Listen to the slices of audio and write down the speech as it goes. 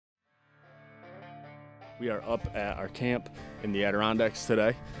We are up at our camp in the Adirondacks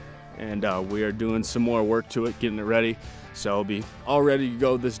today, and we are doing some more work to it, getting it ready. So it'll be all ready to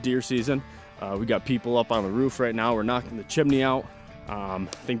go this deer season. We got people up on the roof right now. We're knocking the chimney out. I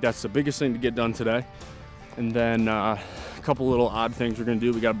think that's the biggest thing to get done today. And then a couple little odd things we're gonna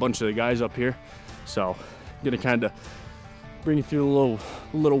do. We got a bunch of the guys up here. So I'm gonna kind of bring you through a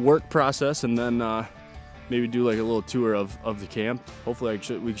little work process, and then maybe do like a little tour of the camp. Hopefully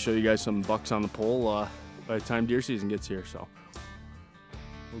we can show you guys some bucks on the pole by the time deer season gets here. So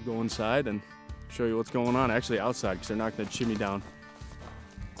we'll go inside and show you what's going on, actually outside, because they're knocking the chimney down.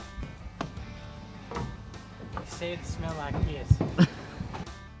 You say it smells like this.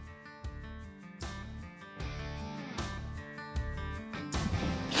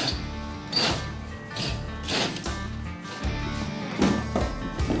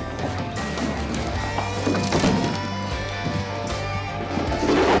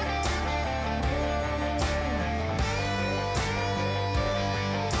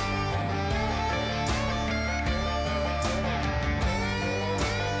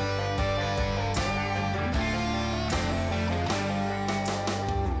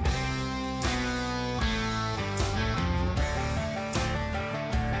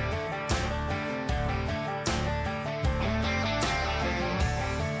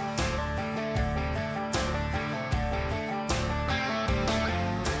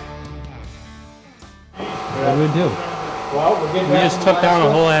 What do we do? Well, we're getting We just took down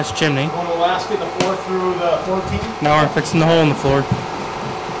a whole ass chimney. Going to Alaska, the 4th through the 14th. Now we're fixing the hole in the floor.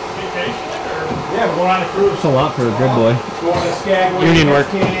 Yeah, we're going on a cruise. That's a lot for a good boy. Going to Skagway, Union work.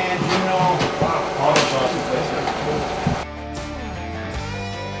 Can, Juneau, all the places.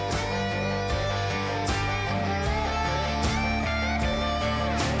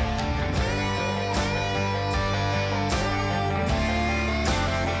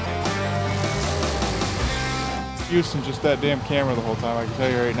 Using just that damn camera the whole time, I can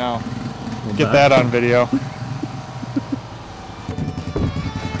tell you right now. Get that on video. Too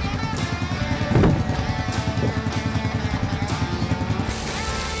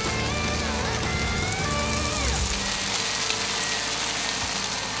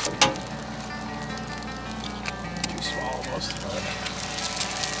small almost.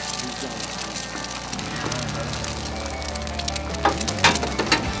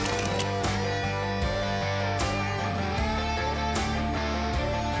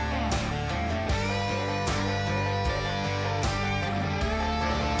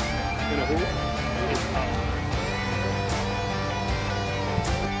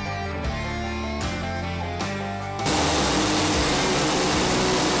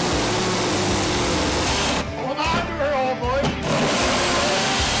 Hold on to her, old boy.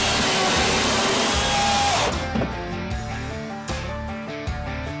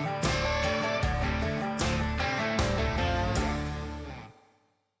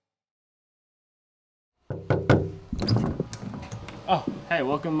 Oh, hey,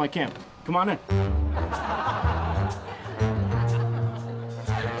 welcome to my camp. Come on in.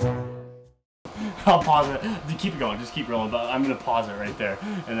 I'll pause it. Keep it going. Just keep rolling. But I'm gonna pause it right there,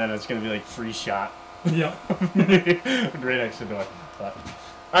 and then it's gonna be like free shot. Yeah. Right next to the door. But.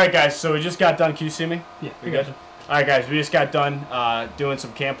 All right, guys. So we just got done. Can you see me? Yeah. We good? All right, guys. We just got done doing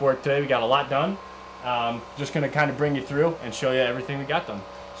some camp work today. We got a lot done. Just gonna kind of bring you through and show you everything we got done.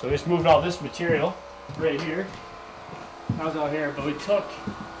 So we just moved all this material right here. How's out here? But we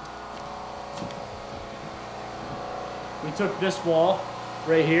took this wall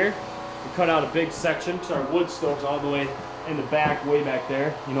right here. We cut out a big section because our wood stove's all the way in the back, way back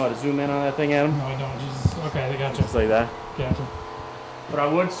there. You know how to zoom in on that thing, Adam? No, I don't. Jesus. Okay, I gotcha. Just like that. Gotcha. But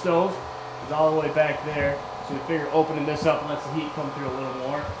our wood stove is all the way back there. So we figure opening this up lets the heat come through a little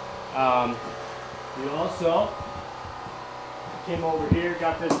more. We also came over here,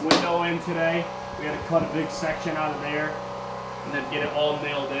 got this window in today. We had to cut a big section out of there and then get it all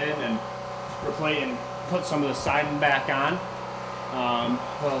nailed in and replace and put some of the siding back on.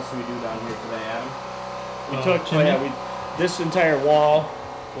 What else did we do down here today, Adam? We took this entire wall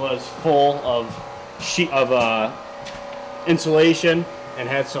was full of insulation and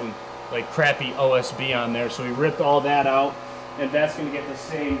had some like crappy OSB on there, so we ripped all that out, and that's going to get the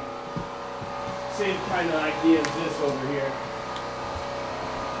same kind of idea as this over here.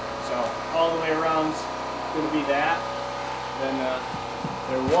 So all the way around is going to be that. Then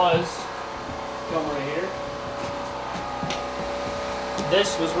there was, come right here.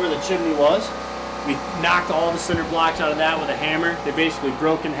 This was where the chimney was. We knocked all the cinder blocks out of that with a hammer. They basically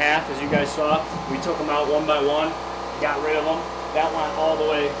broke in half, as you guys saw. We took them out one by one, got rid of them. That went all the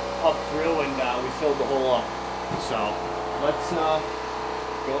way up through, and we filled the hole up. So let's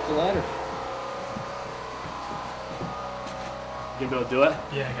go up the ladder. You gonna be able to do it?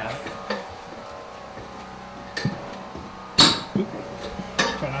 Yeah, I got it.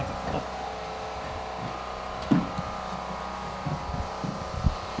 Try not to fall.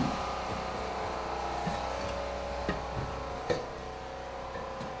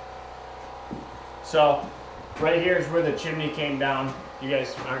 So, right here is where the chimney came down. You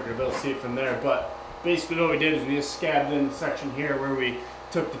guys aren't gonna be able to see it from there, but basically what we did is we just scabbed in the section here where we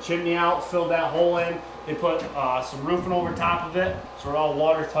took the chimney out, filled that hole in, they put some roofing over top of it, so we're all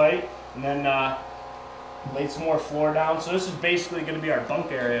watertight, and then laid some more floor down. So this is basically gonna be our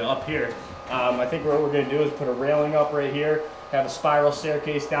bunk area up here. I think what we're gonna do is put a railing up right here, have a spiral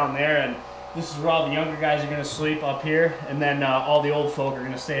staircase down there, and this is where all the younger guys are gonna sleep up here, and then all the old folk are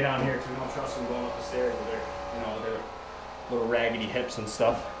gonna stay down here because we don't trust them going up the stairs with their, you know, their little raggedy hips and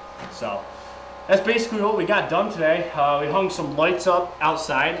stuff. So that's basically what we got done today. We hung some lights up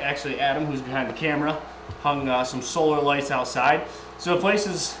outside. Actually, Adam, who's behind the camera, hung some solar lights outside. So the place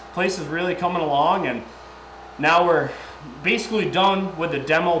is really coming along, and now we're basically done with the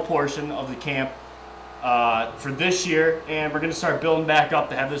demo portion of the camp for this year, and we're going to start building back up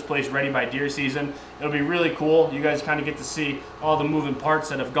to have this place ready by deer season. It'll be really cool. You guys kind of get to see all the moving parts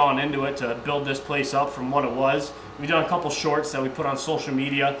that have gone into it to build this place up from what it was. We've done a couple shorts that we put on social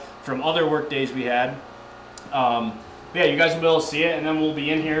media from other work days we had. Yeah, you guys will be able to see it, and then we'll be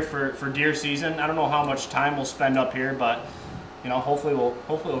in here for deer season. I don't know how much time we'll spend up here, but you know, hopefully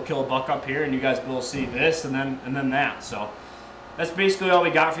we'll kill a buck up here, and you guys will see this and then that. So that's basically all we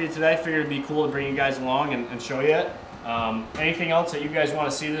got for you today. I figured it'd be cool to bring you guys along and show you it. Anything else that you guys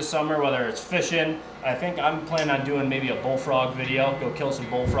want to see this summer, whether it's fishing, I think I'm planning on doing maybe a bullfrog video. Go kill some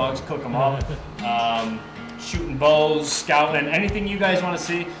bullfrogs, cook them up. Shooting bows, scouting, anything you guys want to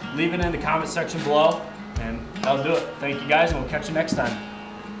see, leave it in the comment section below, and that'll do it. Thank you guys, and we'll catch you next time.